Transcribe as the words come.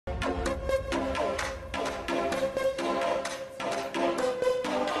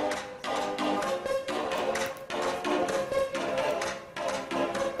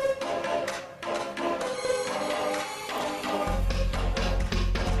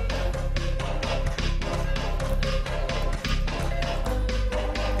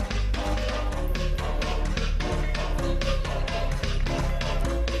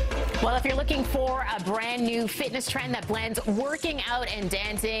if you're looking for a brand new fitness trend that blends working out and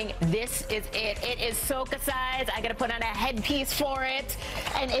dancing, this is it. It is Socacize. I gotta put on a headpiece for it,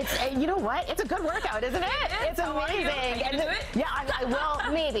 and it's you know what? It's a good workout, isn't it? It's amazing. Can you do it? Yeah, I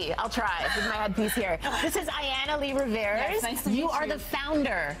will. Maybe I'll try with my headpiece here. This is Ayana Lee Rivera. Yes, nice to meet you are you. the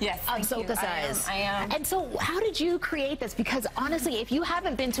founder of thank you. Socacize. I am. And so, how did you create this? Because honestly, if you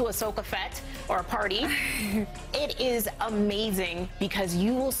haven't been to a Soca Fete or a party, it is amazing because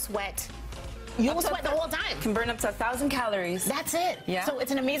you will sweat. You will sweat the whole time. Can burn up to 1,000 calories. That's it. Yeah. So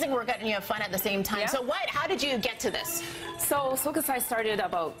it's an amazing workout and you have fun at the same time. Yeah. So how did you get to this? So Socacize started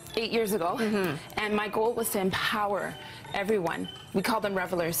about 8 years ago, and my goal was to empower everyone. We call them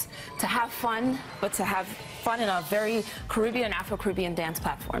revelers, to have fun, but to have fun in a very Caribbean, Afro-Caribbean dance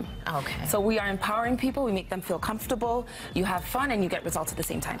platform. Okay. So we are empowering people, we make them feel comfortable, you have fun, and you get results at the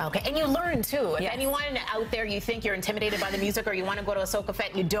same time. Okay, and you learn too. If Yes. anyone out there, you think you're intimidated by the music or you want to go to a Soca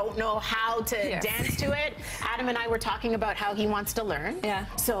Fete, you don't know how to Yes. dance to it, Adam and I were talking about how he wants to learn. Yeah.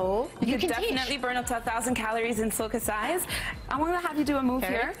 So you can definitely teach. burn up to 1,000 calories in Socacize. I'm going to have you do a move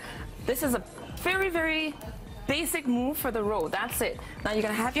Okay. here. This is a very, very basic move for the row. That's it. Now you're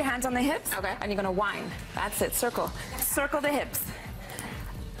going to have your hands on the hips, Okay. and you're going to wind. That's it. Circle. Circle the hips.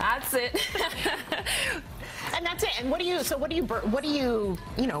 That's it. And that's it. And what do you,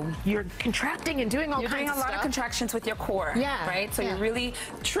 you know, you're contracting and doing all You're kinds doing a of lot stuff. of contractions with your core, Yeah, right? So yeah. you're really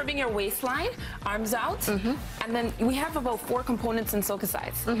trimming your waistline, arms out, and then we have about 4 components in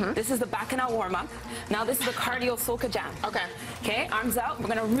Socacize. This is the bacchanal warm-up. Now this is the cardio Soca jam. Okay. Okay, arms out. We're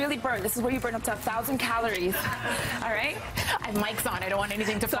gonna really burn. This is where you burn up to 1,000 calories. All right. I have mics on. I don't want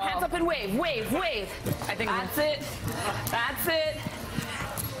anything to So fall. hands up and wave, wave, wave. I think That's it. That's it.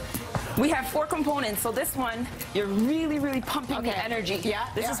 We have 4 components, so this one, you're really, really pumping the energy. Yeah,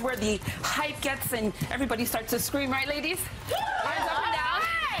 This yeah. is where the hype gets and everybody starts to scream, right, ladies? Hands up and down.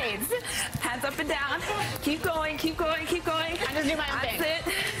 Right. Hands up and down. Keep going, keep going, keep going. I just do my own That's thing.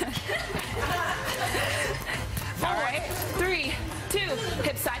 it. All right, 3, 2,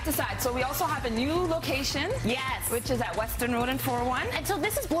 hip side to side. So we also have a new location. Yes. Which is at Western Road and 401. And so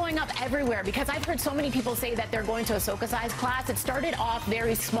this is blowing up everywhere because I've heard so many people say that they're going to a Socacize class. It started off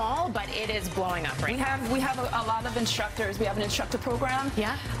very small, but it is blowing up right now. We have a lot of instructors. We have an instructor program.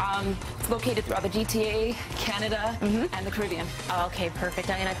 Yeah. It's located throughout the GTA, Canada, and the Caribbean. Okay, perfect.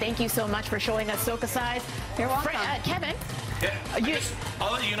 Diana, thank you so much for showing us Socacize. You're welcome. Kevin? Yeah,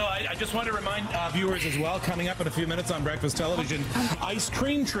 I'll let you know, I just want to remind viewers as well, coming up in a few minutes on Breakfast Television, ice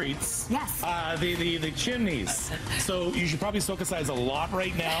cream treats. Yes. The chimneys. So you should probably Socacize a lot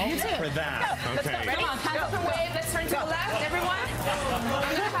right now for that. Okay. Come on, hands up and wave. Let's turn to the left, everyone. I'm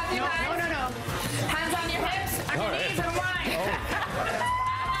going to have you guys. No. Hands on your hips, on your knees, and wind.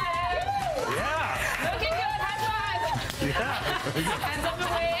 Yeah. Looking good. High five. Yeah. Hands up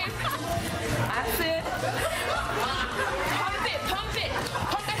and wave. That's it.